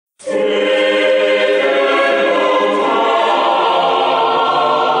Hi,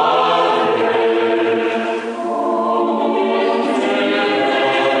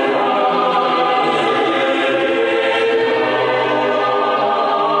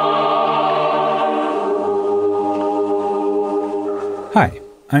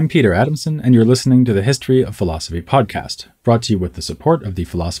 I'm Peter Adamson, and you're listening to the History of Philosophy podcast, brought to you with the support of the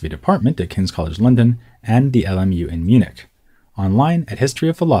Philosophy Department at King's College London and the LMU in Munich, online at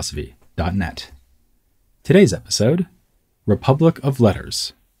historyofphilosophy.net. Today's episode, Republic of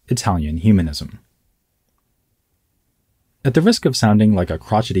Letters, Italian Humanism. At the risk of sounding like a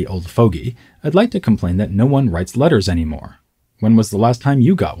crotchety old fogey, I'd like to complain that no one writes letters anymore. When was the last time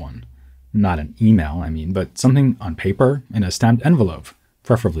you got one? Not an email, but something on paper in a stamped envelope,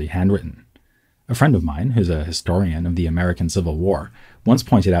 preferably handwritten. A friend of mine, who's a historian of the American Civil War, once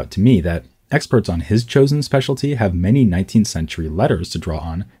pointed out to me that experts on his chosen specialty have many 19th century letters to draw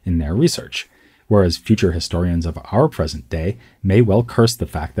on in their research, whereas future historians of our present day may well curse the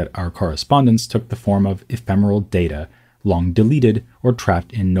fact that our correspondence took the form of ephemeral data, long deleted or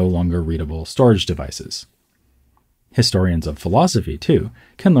trapped in no longer readable storage devices. Historians of philosophy, too,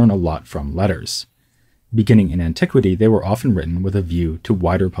 can learn a lot from letters. Beginning in antiquity, they were often written with a view to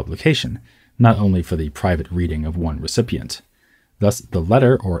wider publication, not only for the private reading of one recipient. Thus, the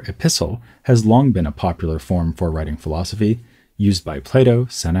letter or epistle has long been a popular form for writing philosophy, used by Plato,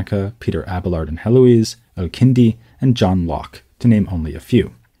 Seneca, Peter Abelard and Heloise, Al-Kindi, and John Locke, to name only a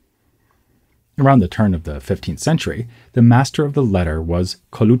few. Around the turn of the 15th century, the master of the letter was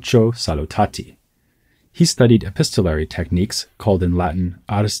Coluccio Salutati. He studied epistolary techniques, called in Latin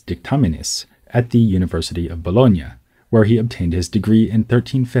ars dictaminis, at the University of Bologna, where he obtained his degree in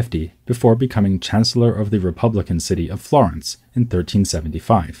 1350 before becoming Chancellor of the Republican city of Florence in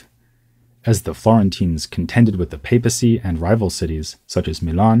 1375. As the Florentines contended with the papacy and rival cities such as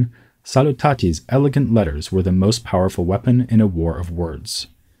Milan, Salutati's elegant letters were the most powerful weapon in a war of words.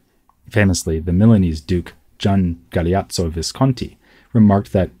 Famously, the Milanese Duke Gian Galeazzo Visconti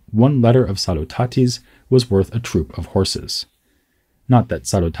remarked that one letter of Salutati's was worth a troop of horses. Not that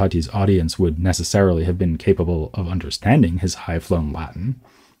Salutati's audience would necessarily have been capable of understanding his high-flown Latin,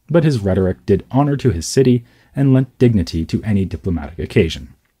 but his rhetoric did honor to his city and lent dignity to any diplomatic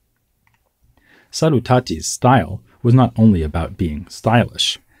occasion. Salutati's style was not only about being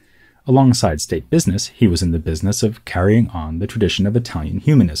stylish. Alongside state business, he was in the business of carrying on the tradition of Italian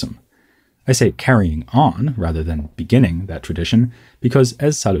humanism. I say carrying on rather than beginning that tradition because,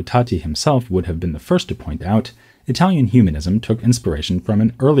 as Salutati himself would have been the first to point out, Italian humanism took inspiration from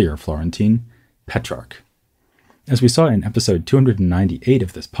an earlier Florentine, Petrarch. As we saw in episode 298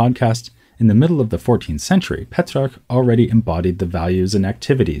 of this podcast, in the middle of the 14th century, Petrarch already embodied the values and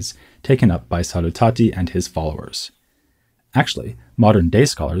activities taken up by Salutati and his followers. Actually, modern-day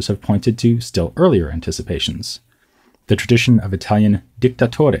scholars have pointed to still earlier anticipations. The tradition of Italian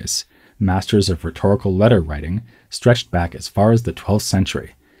dictatores, masters of rhetorical letter writing, stretched back as far as the 12th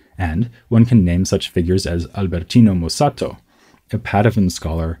century, and one can name such figures as Albertino Mussato, a Padovan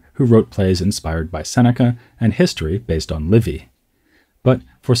scholar who wrote plays inspired by Seneca and history based on Livy. But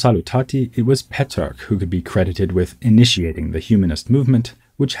for Salutati, it was Petrarch who could be credited with initiating the humanist movement,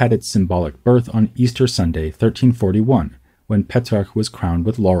 which had its symbolic birth on Easter Sunday 1341, when Petrarch was crowned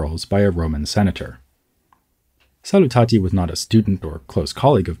with laurels by a Roman senator. Salutati was not a student or close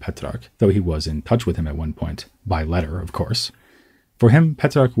colleague of Petrarch, though he was in touch with him at one point, by letter, of course. For him,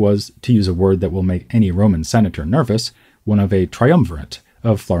 Petrarch was, to use a word that will make any Roman senator nervous, one of a triumvirate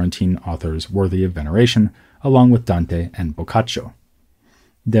of Florentine authors worthy of veneration, along with Dante and Boccaccio.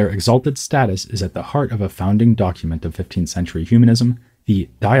 Their exalted status is at the heart of a founding document of 15th century humanism, the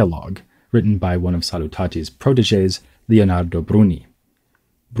Dialogue, written by one of Salutati's protégés, Leonardo Bruni.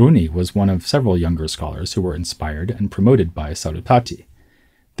 Bruni was one of several younger scholars who were inspired and promoted by Salutati.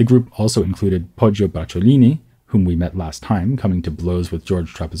 The group also included Poggio Bracciolini, whom we met last time coming to blows with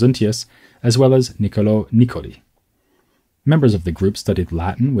George Trapezunthius, as well as Niccolò Niccoli. Members of the group studied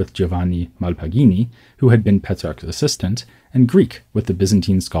Latin with Giovanni Malpagini, who had been Petrarch's assistant, and Greek with the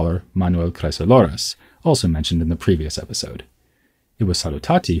Byzantine scholar Manuel Chrysolorus, also mentioned in the previous episode. It was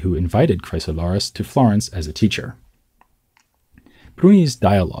Salutati who invited Chrysolorus to Florence as a teacher. Bruni's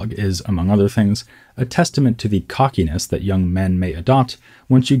dialogue is, among other things, a testament to the cockiness that young men may adopt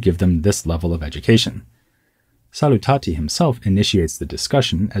once you give them this level of education. Salutati himself initiates the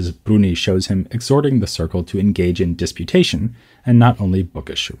discussion as Bruni shows him exhorting the circle to engage in disputation and not only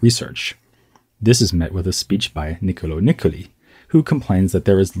bookish research. This is met with a speech by Niccolò Niccoli, who complains that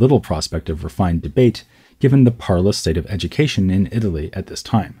there is little prospect of refined debate given the parlous state of education in Italy at this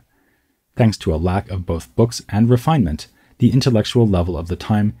time. Thanks to a lack of both books and refinement, the intellectual level of the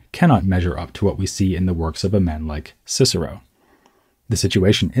time cannot measure up to what we see in the works of a man like Cicero. The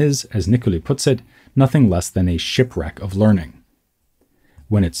situation is, as Nicoli puts it, nothing less than a shipwreck of learning.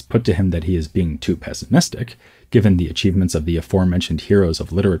 When it's put to him that he is being too pessimistic, given the achievements of the aforementioned heroes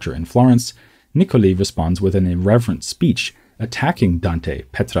of literature in Florence, Nicoli responds with an irreverent speech attacking Dante,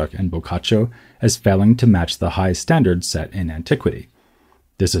 Petrarch, and Boccaccio as failing to match the high standards set in antiquity.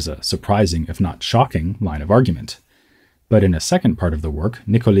 This is a surprising, if not shocking, line of argument. But in a second part of the work,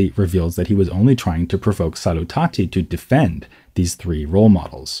 Nicoli reveals that he was only trying to provoke Salutati to defend these three role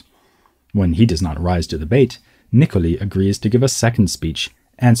models. When he does not rise to the bait, Nicoli agrees to give a second speech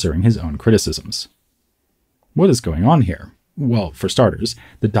answering his own criticisms. What is going on here? Well, for starters,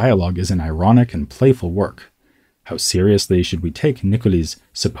 the dialogue is an ironic and playful work. How seriously should we take Nicoli's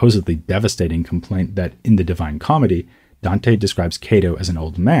supposedly devastating complaint that in the Divine Comedy, Dante describes Cato as an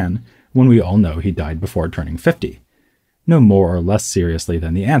old man when we all know he died before turning 50? No more or less seriously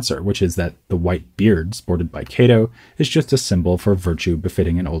than the answer, which is that the white beard sported by Cato is just a symbol for virtue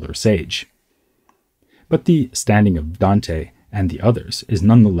befitting an older sage. But the standing of Dante and the others is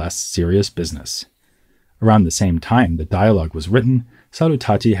nonetheless serious business. Around the same time the dialogue was written,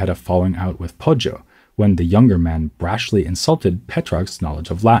 Salutati had a falling out with Poggio when the younger man brashly insulted Petrarch's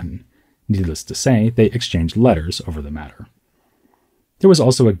knowledge of Latin. Needless to say, they exchanged letters over the matter. There was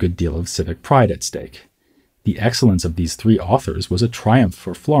also a good deal of civic pride at stake. The excellence of these three authors was a triumph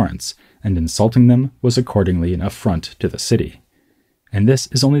for Florence, and insulting them was accordingly an affront to the city. And this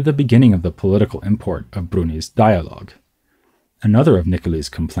is only the beginning of the political import of Bruni's dialogue. Another of Nicoli's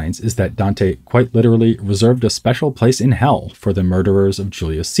complaints is that Dante quite literally reserved a special place in hell for the murderers of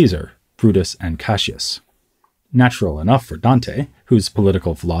Julius Caesar, Brutus, and Cassius. Natural enough for Dante, whose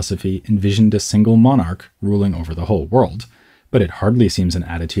political philosophy envisioned a single monarch ruling over the whole world, but it hardly seems an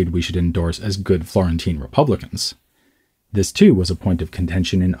attitude we should endorse as good Florentine Republicans. This too was a point of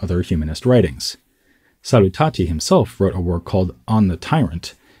contention in other humanist writings. Salutati himself wrote a work called On the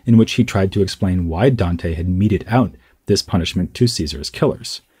Tyrant, in which he tried to explain why Dante had meted out this punishment to Caesar's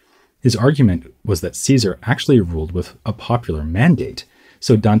killers. His argument was that Caesar actually ruled with a popular mandate,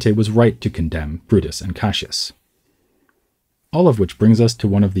 so Dante was right to condemn Brutus and Cassius. All of which brings us to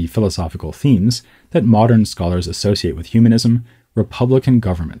one of the philosophical themes that modern scholars associate with humanism: republican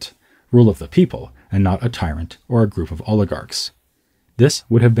government, rule of the people, and not a tyrant or a group of oligarchs. This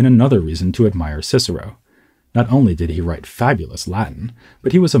would have been another reason to admire Cicero. Not only did he write fabulous Latin,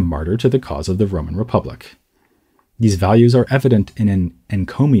 but he was a martyr to the cause of the Roman Republic. These values are evident in an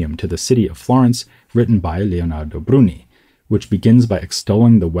encomium to the city of Florence written by Leonardo Bruni, which begins by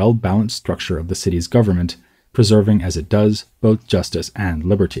extolling the well-balanced structure of the city's government, preserving as it does both justice and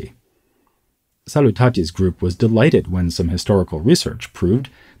liberty. Salutati's group was delighted when some historical research proved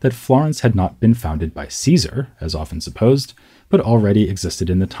that Florence had not been founded by Caesar, as often supposed, but already existed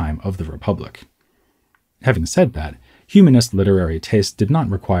in the time of the Republic. Having said that, humanist literary taste did not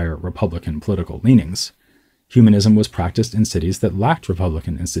require republican political leanings. Humanism was practiced in cities that lacked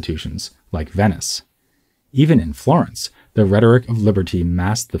republican institutions, like Venice. Even in Florence, the rhetoric of liberty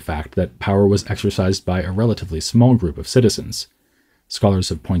masked the fact that power was exercised by a relatively small group of citizens. Scholars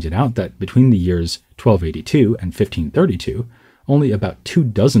have pointed out that between the years 1282 and 1532, only about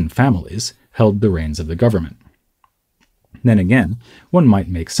 24 families held the reins of the government. Then again, one might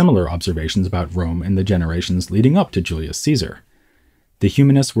make similar observations about Rome in the generations leading up to Julius Caesar. The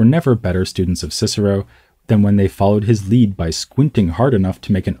humanists were never better students of Cicero than when they followed his lead by squinting hard enough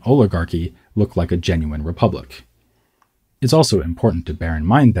to make an oligarchy look like a genuine republic. It's also important to bear in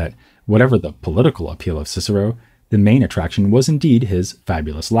mind that, whatever the political appeal of Cicero, the main attraction was indeed his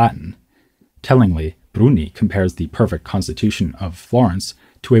fabulous Latin. Tellingly, Bruni compares the perfect constitution of Florence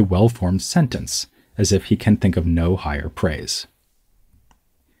to a well-formed sentence, as if he can think of no higher praise.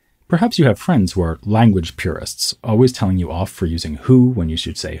 Perhaps you have friends who are language purists, always telling you off for using who when you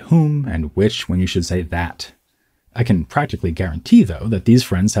should say whom, and which when you should say that. I can practically guarantee, though, that these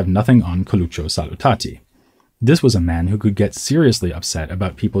friends have nothing on Coluccio Salutati. This was a man who could get seriously upset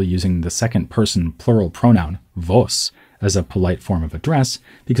about people using the second-person plural pronoun vos as a polite form of address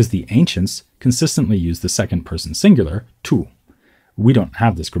because the ancients consistently used the second-person singular tu. We don't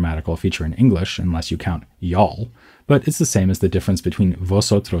have this grammatical feature in English unless you count y'all, but it's the same as the difference between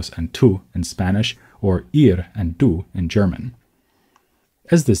vosotros and tú in Spanish or ir and du in German.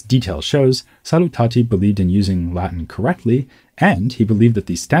 As this detail shows, Salutati believed in using Latin correctly, and he believed that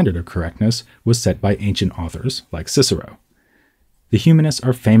the standard of correctness was set by ancient authors like Cicero. The humanists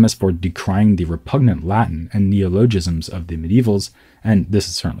are famous for decrying the repugnant Latin and neologisms of the medievals, and this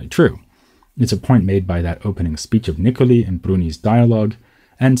is certainly true. It's a point made by that opening speech of Nicoli in Bruni's dialogue,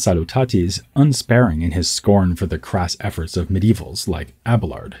 and Salutati's unsparing in his scorn for the crass efforts of medievals like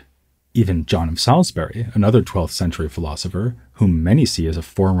Abelard. Even John of Salisbury, another 12th century philosopher, whom many see as a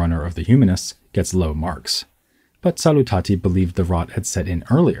forerunner of the humanists, gets low marks. But Salutati believed the rot had set in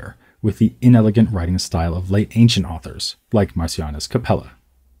earlier, with the inelegant writing style of late ancient authors, like Marcianus Capella.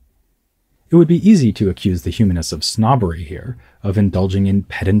 It would be easy to accuse the humanists of snobbery here, of indulging in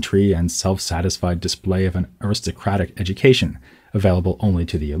pedantry and self-satisfied display of an aristocratic education, available only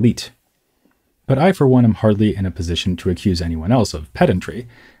to the elite. But I, for one, am hardly in a position to accuse anyone else of pedantry,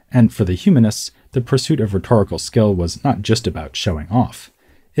 and for the humanists, the pursuit of rhetorical skill was not just about showing off.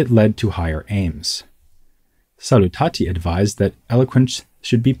 It led to higher aims. Salutati advised that eloquence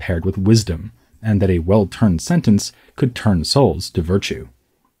should be paired with wisdom, and that a well-turned sentence could turn souls to virtue.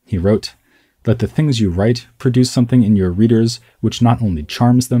 He wrote, "Let the things you write produce something in your readers which not only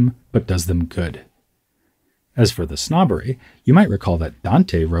charms them, but does them good." As for the snobbery, you might recall that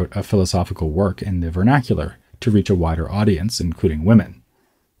Dante wrote a philosophical work in the vernacular to reach a wider audience, including women.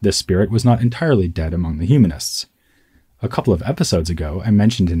 This spirit was not entirely dead among the humanists. A couple of episodes ago, I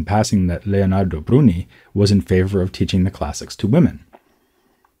mentioned in passing that Leonardo Bruni was in favor of teaching the classics to women.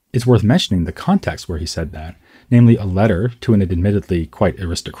 It's worth mentioning the context where he said that, namely a letter to an admittedly quite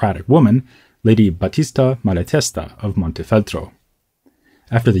aristocratic woman, Lady Battista Malatesta of Montefeltro.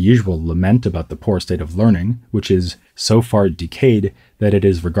 After the usual lament about the poor state of learning, which is so far decayed that it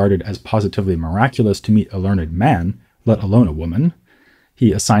is regarded as positively miraculous to meet a learned man, let alone a woman,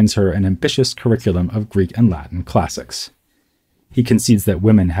 he assigns her an ambitious curriculum of Greek and Latin classics. He concedes that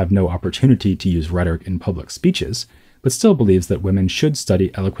women have no opportunity to use rhetoric in public speeches, but still believes that women should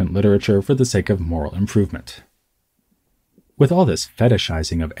study eloquent literature for the sake of moral improvement. With all this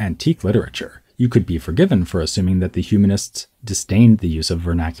fetishizing of antique literature, you could be forgiven for assuming that the humanists disdained the use of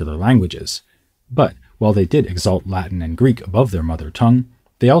vernacular languages. But while they did exalt Latin and Greek above their mother tongue,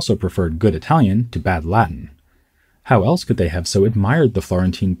 they also preferred good Italian to bad Latin. How else could they have so admired the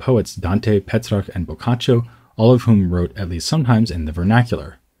Florentine poets Dante, Petrarch, and Boccaccio, all of whom wrote at least sometimes in the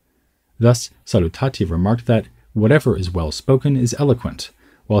vernacular? Thus, Salutati remarked that whatever is well spoken is eloquent,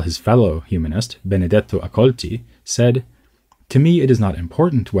 while his fellow humanist, Benedetto Accolti, said, "To me it is not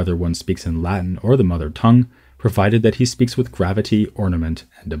important whether one speaks in Latin or the mother tongue, provided that he speaks with gravity, ornament,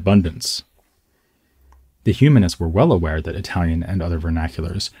 and abundance." The humanists were well aware that Italian and other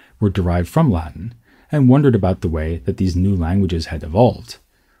vernaculars were derived from Latin, and wondered about the way that these new languages had evolved.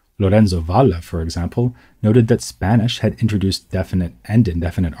 Lorenzo Valla, for example, noted that Spanish had introduced definite and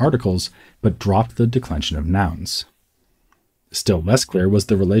indefinite articles, but dropped the declension of nouns. Still less clear was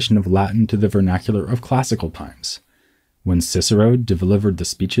the relation of Latin to the vernacular of classical times. When Cicero delivered the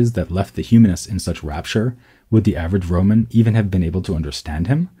speeches that left the humanists in such rapture, would the average Roman even have been able to understand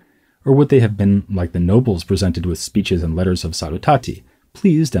him? Or would they have been like the nobles presented with speeches and letters of Salutati,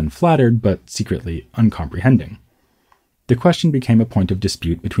 pleased and flattered, but secretly uncomprehending? The question became a point of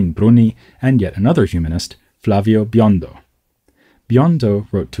dispute between Bruni and yet another humanist, Flavio Biondo. Biondo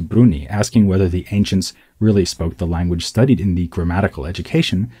wrote to Bruni asking whether the ancients really spoke the language studied in the grammatical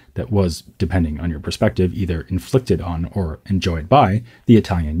education that was, depending on your perspective, either inflicted on or enjoyed by the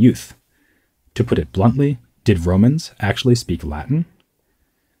Italian youth. To put it bluntly, did Romans actually speak Latin?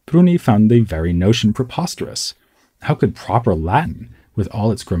 Bruni found the very notion preposterous. How could proper Latin, with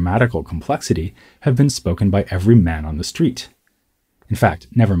all its grammatical complexity, have been spoken by every man on the street? In fact,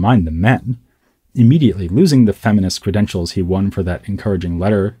 never mind the men. Immediately losing the feminist credentials he won for that encouraging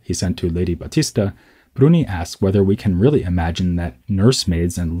letter he sent to Lady Battista, Bruni asks whether we can really imagine that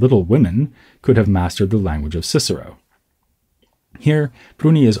nursemaids and little women could have mastered the language of Cicero. Here,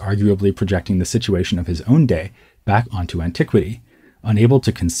 Bruni is arguably projecting the situation of his own day back onto antiquity, unable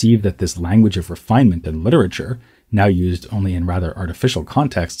to conceive that this language of refinement and literature, now used only in rather artificial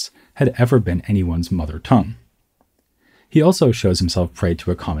contexts, had ever been anyone's mother tongue. He also shows himself prey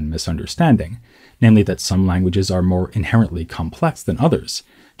to a common misunderstanding, namely that some languages are more inherently complex than others,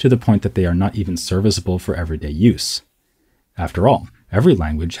 to the point that they are not even serviceable for everyday use. After all, every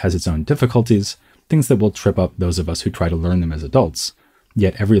language has its own difficulties, things that will trip up those of us who try to learn them as adults,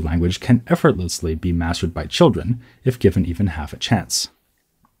 yet every language can effortlessly be mastered by children if given even half a chance.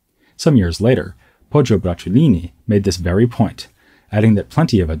 Some years later, Poggio Bracciolini made this very point, adding that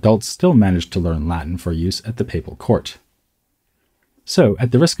plenty of adults still managed to learn Latin for use at the papal court. So,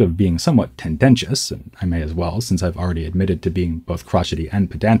 at the risk of being somewhat tendentious, and I may as well since I've already admitted to being both crotchety and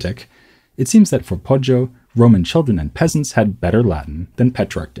pedantic, it seems that for Poggio, Roman children and peasants had better Latin than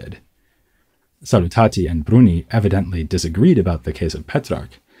Petrarch did. Salutati and Bruni evidently disagreed about the case of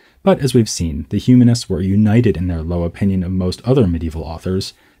Petrarch, but as we've seen, the humanists were united in their low opinion of most other medieval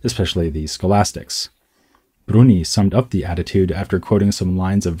authors, especially the scholastics. Bruni summed up the attitude after quoting some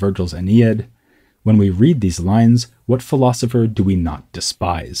lines of Virgil's Aeneid: "When we read these lines, what philosopher do we not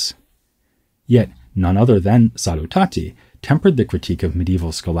despise?" Yet none other than Salutati tempered the critique of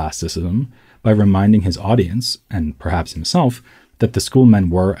medieval scholasticism by reminding his audience, and perhaps himself, that the schoolmen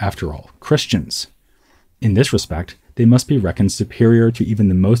were, after all, Christians. In this respect, they must be reckoned superior to even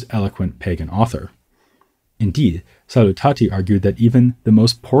the most eloquent pagan author. Indeed, Salutati argued that even the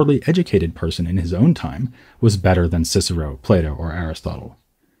most poorly educated person in his own time was better than Cicero, Plato, or Aristotle.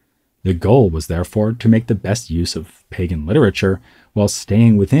 The goal was therefore to make the best use of pagan literature while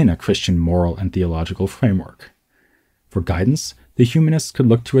staying within a Christian moral and theological framework. For guidance, the humanists could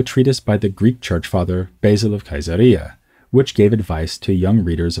look to a treatise by the Greek church father Basil of Caesarea, which gave advice to young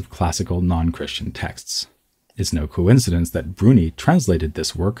readers of classical non-Christian texts. It's no coincidence that Bruni translated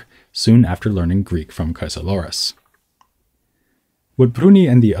this work soon after learning Greek from Caesiolorus. What Bruni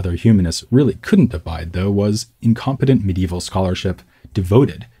and the other humanists really couldn't abide, though, was incompetent medieval scholarship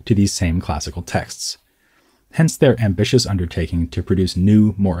devoted to these same classical texts. Hence their ambitious undertaking to produce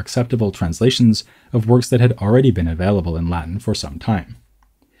new, more acceptable translations of works that had already been available in Latin for some time.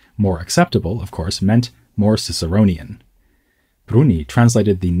 More acceptable, of course, meant more Ciceronian. Bruni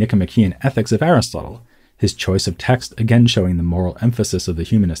translated the Nicomachean Ethics of Aristotle, his choice of text again showing the moral emphasis of the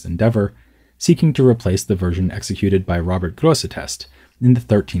humanist endeavor, seeking to replace the version executed by Robert Grosseteste in the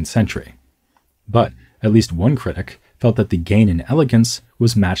 13th century. But at least one critic felt that the gain in elegance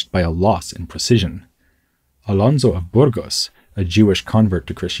was matched by a loss in precision. Alonso of Burgos, a Jewish convert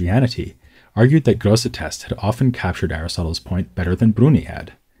to Christianity, argued that Grosseteste had often captured Aristotle's point better than Bruni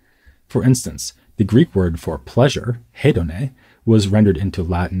had. For instance, the Greek word for pleasure, hedone, was rendered into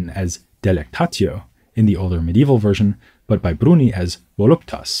Latin as delectatio in the older medieval version, but by Bruni as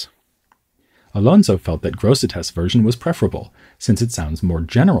voluptas. Alonso felt that Grosseteste's version was preferable, since it sounds more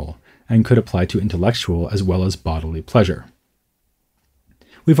general and could apply to intellectual as well as bodily pleasure.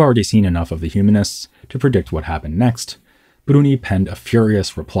 We've already seen enough of the humanists to predict what happened next. Bruni penned a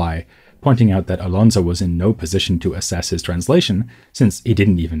furious reply, pointing out that Alonso was in no position to assess his translation, since he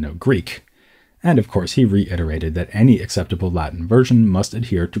didn't even know Greek. And of course he reiterated that any acceptable Latin version must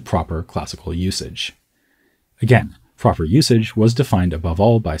adhere to proper classical usage. Again, proper usage was defined above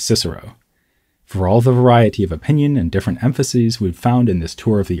all by Cicero. For all the variety of opinion and different emphases we've found in this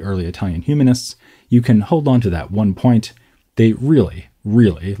tour of the early Italian humanists, you can hold on to that one point: they really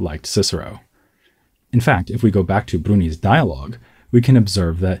liked Cicero. In fact, if we go back to Bruni's dialogue, we can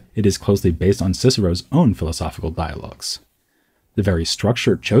observe that it is closely based on Cicero's own philosophical dialogues. The very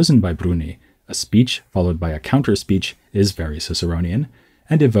structure chosen by Bruni, a speech followed by a counter-speech, is very Ciceronian,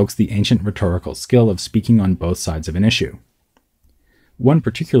 and evokes the ancient rhetorical skill of speaking on both sides of an issue. One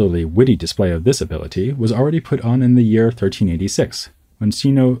particularly witty display of this ability was already put on in the year 1386, when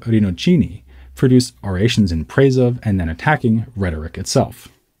Cino Rinuccini produced orations in praise of and then attacking rhetoric itself.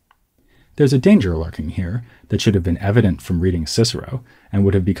 There's a danger lurking here that should have been evident from reading Cicero, and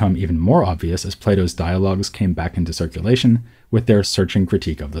would have become even more obvious as Plato's dialogues came back into circulation with their searching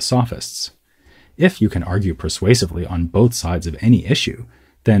critique of the sophists. If you can argue persuasively on both sides of any issue,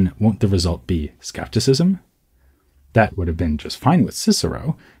 then won't the result be skepticism? That would have been just fine with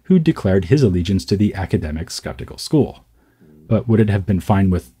Cicero, who declared his allegiance to the academic skeptical school. But would it have been fine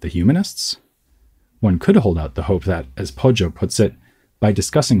with the humanists? One could hold out the hope that, as Poggio puts it, by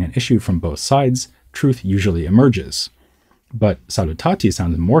discussing an issue from both sides, truth usually emerges. But Salutati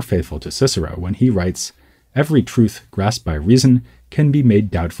sounds more faithful to Cicero when he writes, "Every truth grasped by reason can be made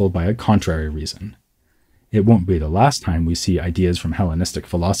doubtful by a contrary reason." It won't be the last time we see ideas from Hellenistic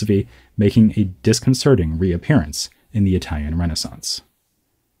philosophy making a disconcerting reappearance in the Italian Renaissance.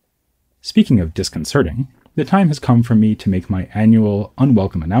 Speaking of disconcerting, the time has come for me to make my annual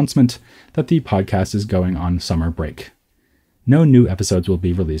unwelcome announcement that the podcast is going on summer break. No new episodes will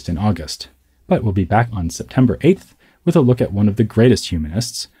be released in August, but we'll be back on September 8th with a look at one of the greatest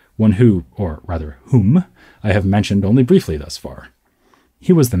humanists, one who, or rather whom, I have mentioned only briefly thus far.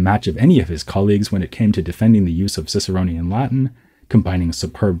 He was the match of any of his colleagues when it came to defending the use of Ciceronian Latin, combining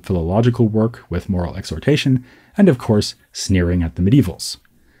superb philological work with moral exhortation, and of course, sneering at the medievals.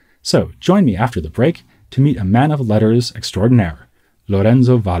 So join me after the break to meet a man of letters extraordinaire,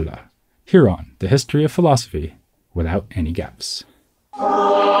 Lorenzo Valla, here on The History of Philosophy Without Any Gaps.